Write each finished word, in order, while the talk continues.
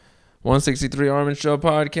163 Armin Show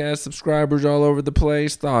podcast, subscribers all over the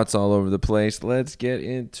place, thoughts all over the place. Let's get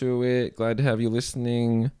into it. Glad to have you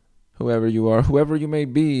listening, whoever you are, whoever you may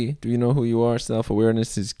be. Do you know who you are?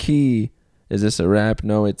 Self-awareness is key. Is this a rap?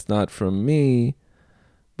 No, it's not from me,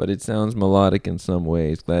 but it sounds melodic in some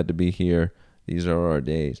ways. Glad to be here. These are our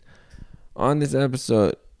days. On this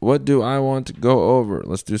episode, what do I want to go over?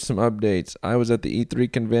 Let's do some updates. I was at the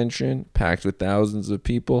E3 convention, packed with thousands of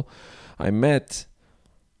people. I met,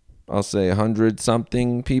 I'll say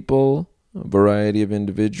 100-something people, a variety of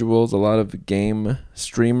individuals, a lot of game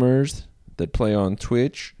streamers that play on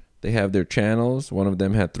Twitch. They have their channels. One of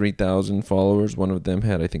them had 3,000 followers. One of them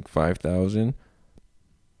had, I think, 5,000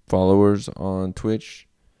 followers on Twitch.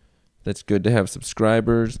 That's good to have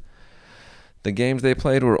subscribers. The games they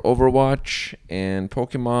played were Overwatch and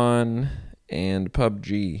Pokemon and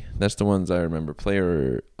PUBG. That's the ones I remember.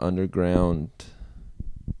 Player Underground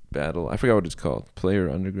Battle. I forgot what it's called. Player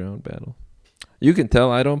Underground Battle. You can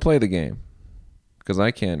tell I don't play the game because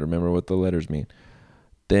I can't remember what the letters mean.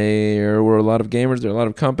 There were a lot of gamers. There were a lot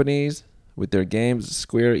of companies with their games.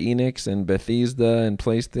 Square Enix and Bethesda and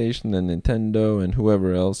PlayStation and Nintendo and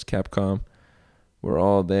whoever else, Capcom, were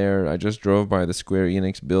all there. I just drove by the Square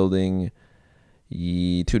Enix building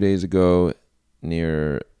 2 days ago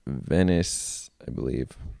near Venice, I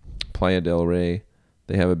believe. Playa del Rey.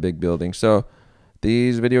 They have a big building. So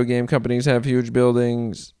these video game companies have huge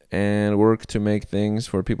buildings and work to make things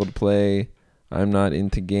for people to play. I'm not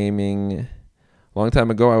into gaming. A long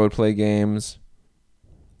time ago, I would play games,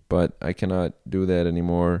 but I cannot do that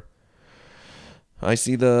anymore. I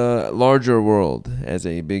see the larger world as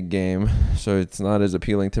a big game, so it's not as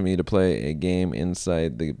appealing to me to play a game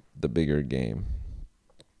inside the bigger game.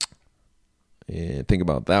 Yeah, think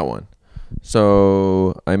about that one.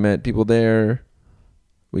 So I met people there.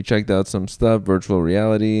 We checked out some stuff, virtual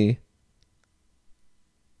reality.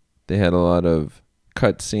 They had a lot of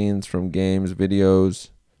cutscenes from games,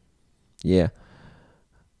 videos. Yeah.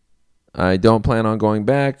 I don't plan on going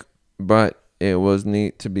back, but it was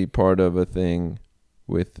neat to be part of a thing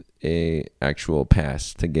with a actual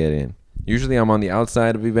pass to get in. Usually I'm on the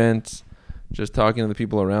outside of events, just talking to the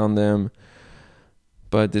people around them,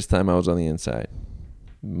 but this time I was on the inside.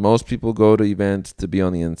 Most people go to events to be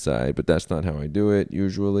on the inside, but that's not how I do it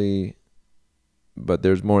usually. But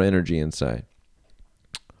there's more energy inside.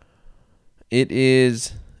 It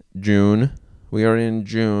is June. We are in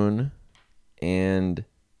June. And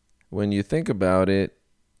when you think about it,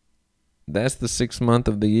 that's the 6th month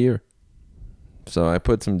of the year. So I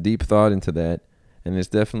put some deep thought into that. And it's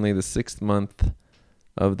definitely the 6th month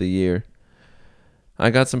of the year. I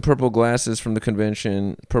got some purple glasses from the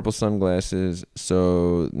convention, purple sunglasses,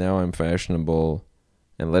 so now I'm fashionable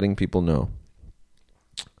and letting people know.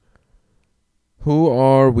 Who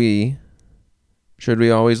are we? Should we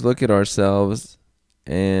always look at ourselves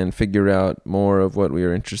and figure out more of what we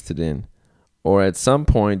are interested in? Or at some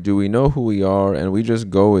point, do we know who we are and we just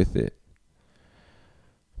go with it?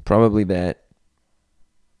 Probably that.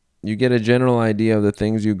 You get a general idea of the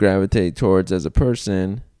things you gravitate towards as a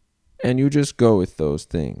person, and you just go with those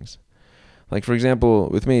things. Like, for example,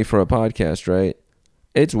 with me for a podcast, right?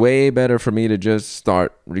 It's way better for me to just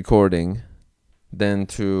start recording than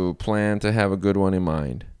to plan to have a good one in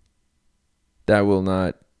mind.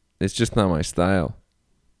 It's just not my style.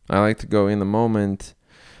 I like to go in the moment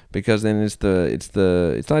because then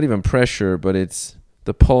it's not even pressure, but it's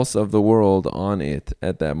the pulse of the world on it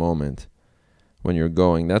at that moment. When you're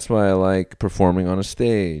going. That's why I like performing on a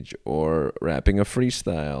stage or rapping a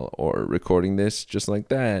freestyle or recording this just like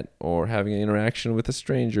that or having an interaction with a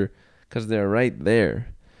stranger because they're right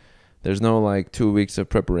there. There's no 2 weeks of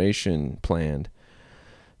preparation planned.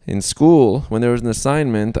 In school, when there was an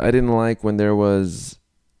assignment, I didn't like when there was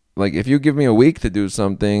if you give me a week to do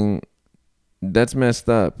something, that's messed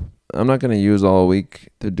up. I'm not going to use all week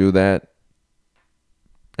to do that.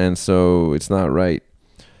 And so it's not right.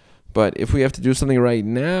 But if we have to do something right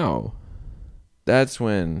now, that's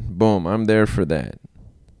when, boom, I'm there for that.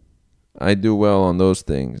 I do well on those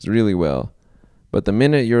things, really well. But the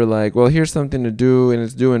minute you're like, well, here's something to do and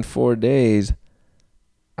it's due in 4 days,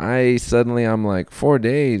 I'm like, 4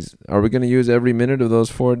 days? Are we going to use every minute of those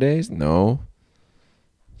 4 days? No.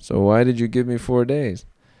 So why did you give me 4 days?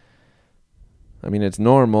 I mean, it's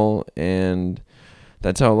normal and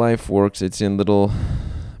that's how life works. It's in little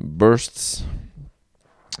bursts,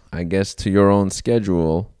 I guess, to your own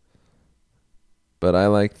schedule. But I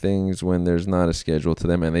like things when there's not a schedule to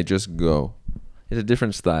them and they just go. It's a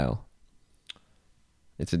different style.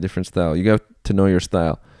 You got to know your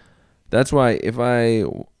style. That's why if I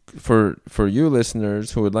for you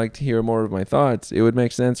listeners who would like to hear more of my thoughts, it would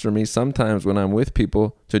make sense for me sometimes when I'm with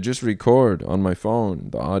people to just record on my phone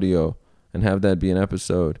the audio and have that be an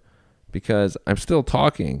episode, because I'm still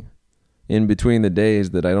talking in between the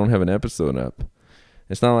days that I don't have an episode up.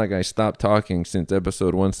 It's not like I stopped talking since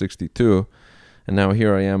episode 162 and now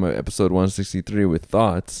here I am at episode 163 with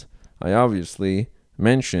thoughts. I obviously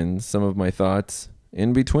mentioned some of my thoughts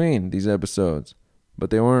in between these episodes, but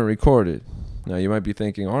they weren't recorded. Now you might be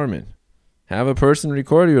thinking, Armin, have a person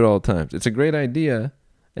record you at all times. It's a great idea,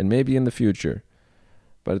 and maybe in the future.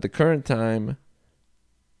 But at the current time,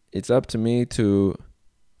 it's up to me to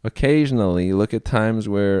occasionally look at times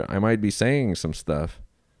where I might be saying some stuff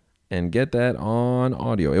and get that on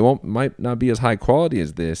audio. Might not be as high quality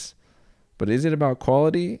as this, but is it about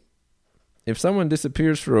quality? If someone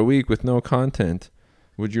disappears for a week with no content,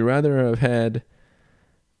 would you rather have had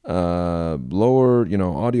lower,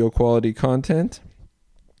 audio quality content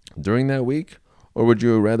during that week, or would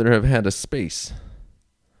you rather have had a space?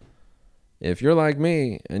 If you're like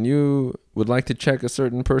me and you would like to check a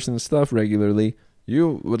certain person's stuff regularly,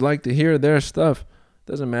 you would like to hear their stuff.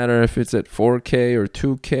 Doesn't matter if it's at 4K or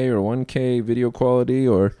 2K or 1K video quality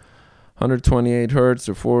or 128 hertz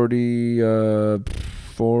or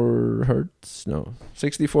 44 hertz. No,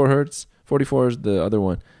 64 hertz. 44 is the other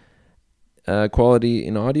one. Quality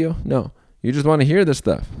in audio? No. You just want to hear the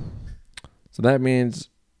stuff. So that means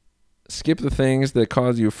skip the things that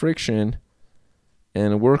cause you friction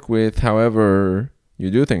and work with however you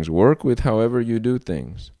do things. Work with however you do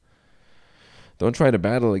things. Don't try to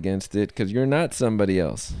battle against it, because you're not somebody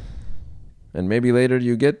else. And maybe later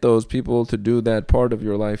you get those people to do that part of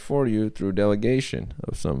your life for you through delegation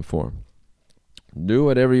of some form. Do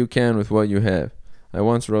whatever you can with what you have. I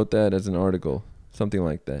once wrote that as an article, something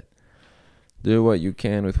like that. Do what you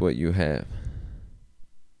can with what you have.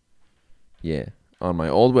 Yeah, on my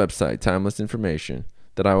old website, Timeless Information,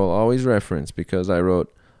 that I will always reference because I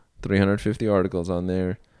wrote 350 articles on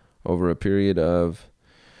there over a period of,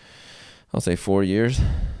 I'll say 4 years.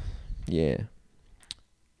 Yeah.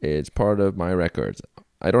 It's part of my records.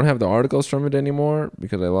 I don't have the articles from it anymore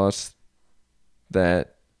because I lost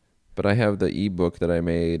that, but I have the ebook that I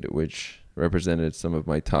made, which represented some of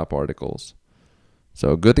my top articles.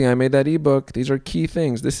 So good thing I made that ebook. These are key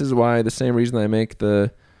things. This is why the same reason I make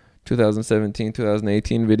the 2017,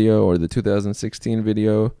 2018 video or the 2016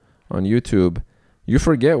 video on YouTube. You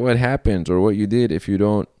forget what happens or what you did if you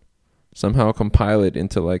don't somehow compile it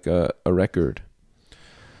into like a record.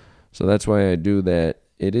 So that's why I do that.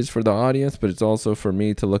 It is for the audience, but it's also for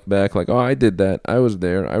me to look back like, oh, I did that. I was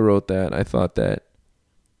there. I wrote that. I thought that.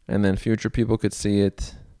 And then future people could see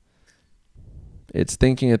it. It's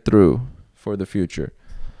thinking it through for the future.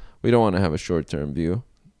 We don't want to have a short-term view.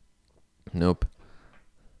 Nope.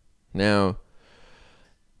 Now,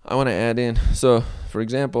 I want to add in. So, for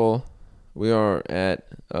example, we are at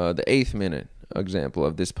the 8th minute example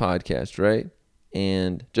of this podcast, right?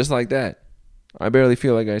 And just like that, I barely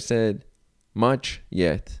feel like I said much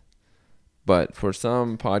yet. But for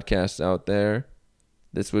some podcasts out there,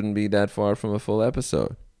 this wouldn't be that far from a full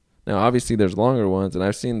episode. Now, obviously, there's longer ones, and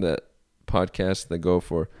I've seen the podcasts that go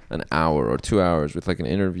for an hour or 2 hours with like an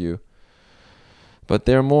interview. But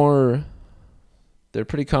they're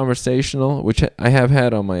pretty conversational, which I have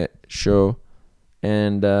had on my show.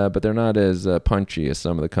 And but they're not as punchy as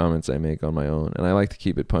some of the comments I make on my own. And I like to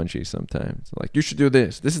keep it punchy sometimes. Like, you should do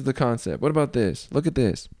this. This is the concept. What about this? Look at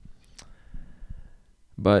this.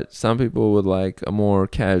 But some people would like a more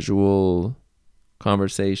casual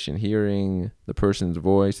conversation, hearing the person's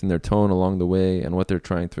voice and their tone along the way and what they're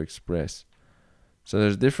trying to express. So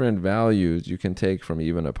there's different values you can take from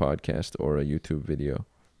even a podcast or a YouTube video.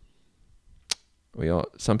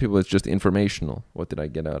 Some people it's just informational. What did I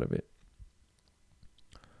get out of it?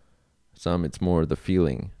 Some it's more the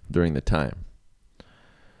feeling during the time.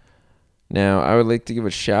 Now, I would like to give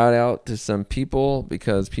a shout out to some people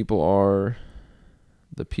because people are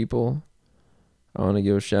the people. I want to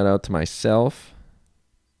give a shout out to myself.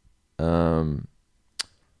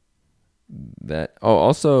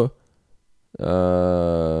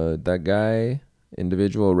 That guy,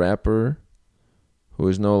 individual rapper, who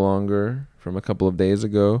is no longer from a couple of days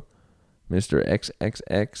ago, Mr.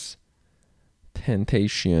 XXX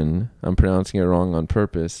Temptation. I'm pronouncing it wrong on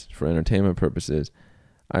purpose for entertainment purposes.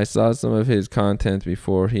 I saw some of his content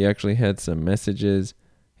before. He actually had some messages.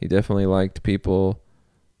 He definitely liked people,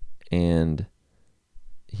 and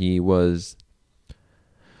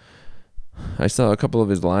I saw a couple of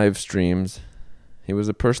his live streams. He was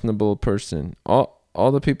a personable person. All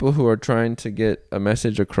the people who are trying to get a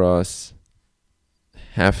message across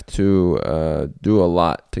have to do a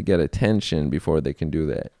lot to get attention before they can do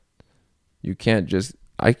that. You can't just,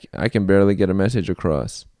 I can barely get a message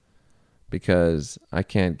across because I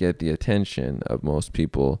can't get the attention of most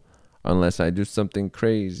people unless I do something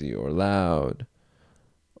crazy or loud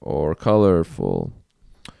or colorful,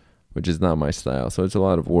 which is not my style. So it's a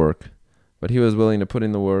lot of work. But he was willing to put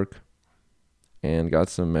in the work and got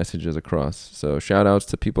some messages across. So shout outs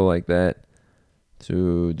to people like that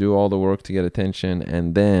to do all the work to get attention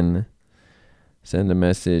and then send a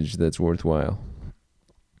message that's worthwhile.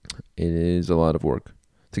 It is a lot of work.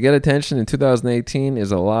 To get attention in 2018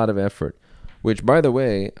 is a lot of effort, which, by the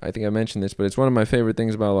way, I think I mentioned this, but it's one of my favorite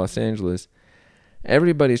things about Los Angeles.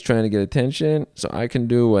 Everybody's trying to get attention, so I can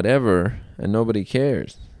do whatever, and nobody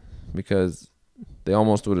cares because they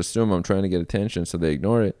almost would assume I'm trying to get attention, so they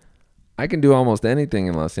ignore it. I can do almost anything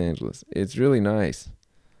in Los Angeles. It's really nice.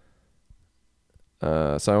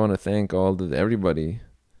 So I want to thank everybody,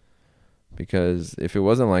 because if it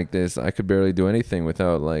wasn't like this, I could barely do anything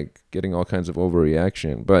without like getting all kinds of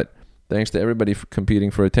overreaction. But thanks to everybody for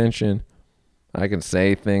competing for attention, I can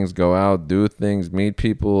say things, go out, do things, meet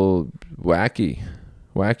people, wacky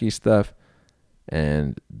stuff,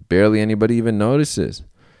 and barely anybody even notices.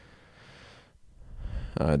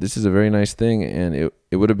 This is a very nice thing, and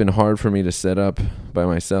it would have been hard for me to set up by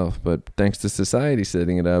myself, but thanks to society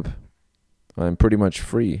setting it up, I'm pretty much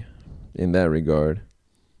free in that regard.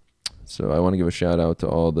 So I want to give a shout out to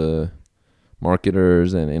all the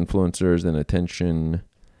marketers and influencers and attention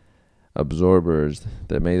absorbers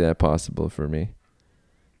that made that possible for me.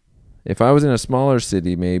 If I was in a smaller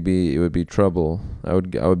city, maybe it would be trouble. I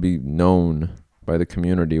would be known by the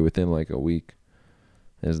community within like a week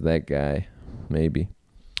as that guy, maybe.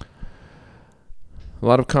 A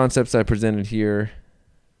lot of concepts I presented here.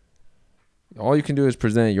 All you can do is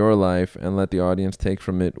present your life and let the audience take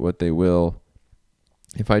from it what they will.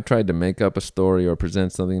 If I tried to make up a story or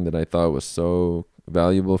present something that I thought was so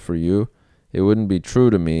valuable for you, it wouldn't be true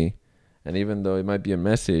to me. And even though it might be a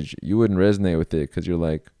message, you wouldn't resonate with it because you're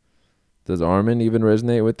like, does Armin even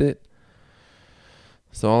resonate with it?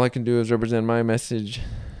 So all I can do is represent my message.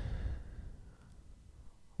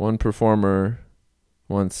 One performer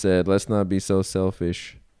once said, let's not be so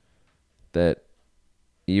selfish that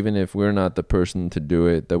even if we're not the person to do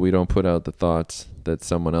it, that we don't put out the thoughts that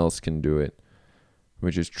someone else can do it.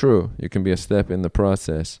 Which is true. You can be a step in the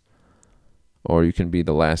process, or you can be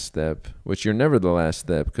the last step, which you're never the last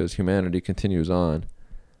step because humanity continues on,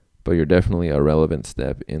 but you're definitely a relevant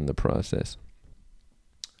step in the process.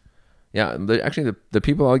 Yeah, the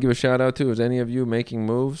people I'll give a shout out to is any of you making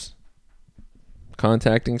moves,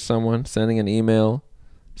 contacting someone, sending an email,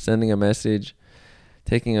 sending a message,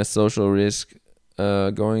 taking a social risk,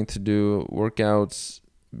 going to do workouts,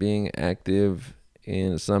 being active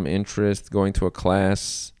in some interest, going to a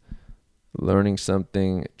class, learning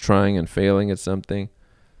something, trying and failing at something.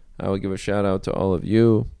 I will give a shout out to all of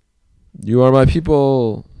you. You are my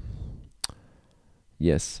people.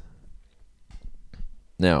 Yes.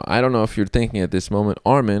 Now, I don't know if you're thinking at this moment,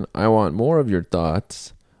 Armin, I want more of your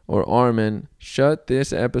thoughts, or Armin, shut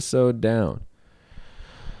this episode down.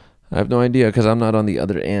 I have no idea because I'm not on the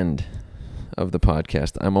other end of the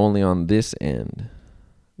podcast. I'm only on this end.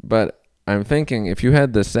 But I'm thinking if you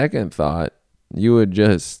had the second thought, you would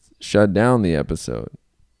just shut down the episode.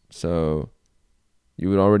 So you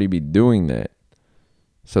would already be doing that.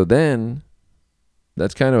 So then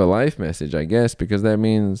that's kind of a life message, I guess, because that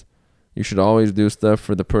means you should always do stuff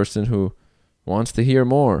for the person who wants to hear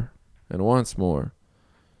more and wants more.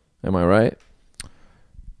 Am I right?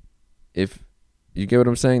 If you get what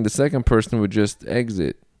I'm saying, the second person would just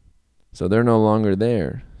exit. So they're no longer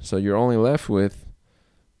there. So you're only left with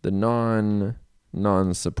the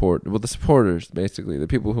non-support, well, the supporters, basically, the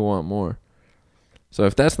people who want more. So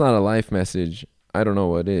if that's not a life message, I don't know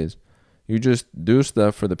what is. You just do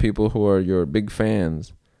stuff for the people who are your big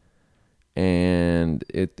fans, and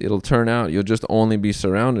it'll turn out you'll just only be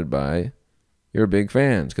surrounded by your big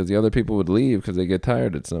fans because the other people would leave because they get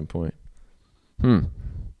tired at some point.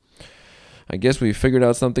 I guess we figured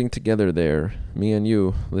out something together there. Me and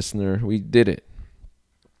you, listener, we did it.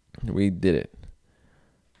 We did it.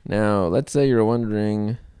 Now, let's say you're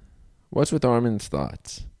wondering, what's with Armin's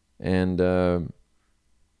thoughts? And do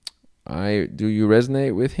you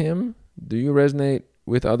resonate with him? Do you resonate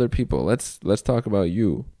with other people? Let's talk about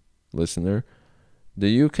you, listener. Do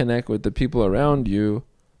you connect with the people around you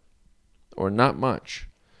or not much?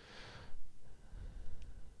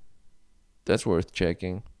 That's worth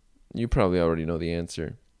checking. You probably already know the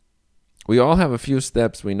answer. We all have a few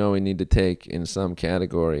steps we know we need to take in some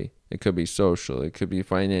category. It could be social, it could be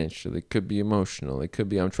financial, it could be emotional, it could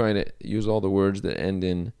be, I'm trying to use all the words that end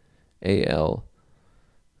in AL,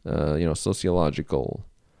 sociological.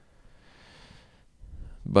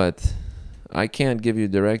 But I can't give you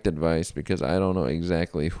direct advice because I don't know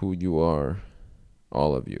exactly who you are,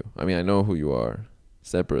 all of you. I mean, I know who you are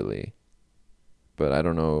separately, but I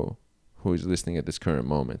don't know who's listening at this current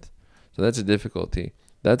moment. So that's a difficulty.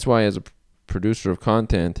 That's why as a producer of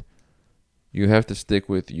content, you have to stick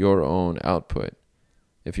with your own output.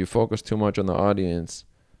 If you focus too much on the audience,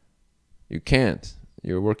 you can't.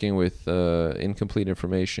 You're working with incomplete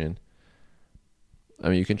information. I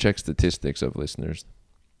mean, you can check statistics of listeners,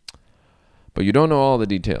 but you don't know all the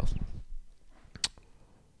details.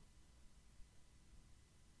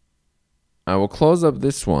 I will close up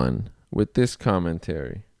this one with this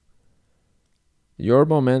commentary. Your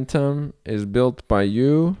momentum is built by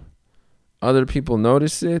you. Other people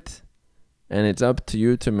notice it, and it's up to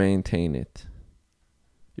you to maintain it.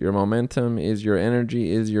 Your momentum is your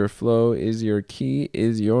energy, is your flow, is your key,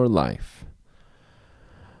 is your life.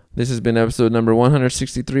 This has been episode number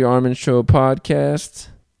 163 Armin Show Podcast,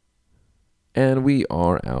 and we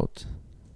are out.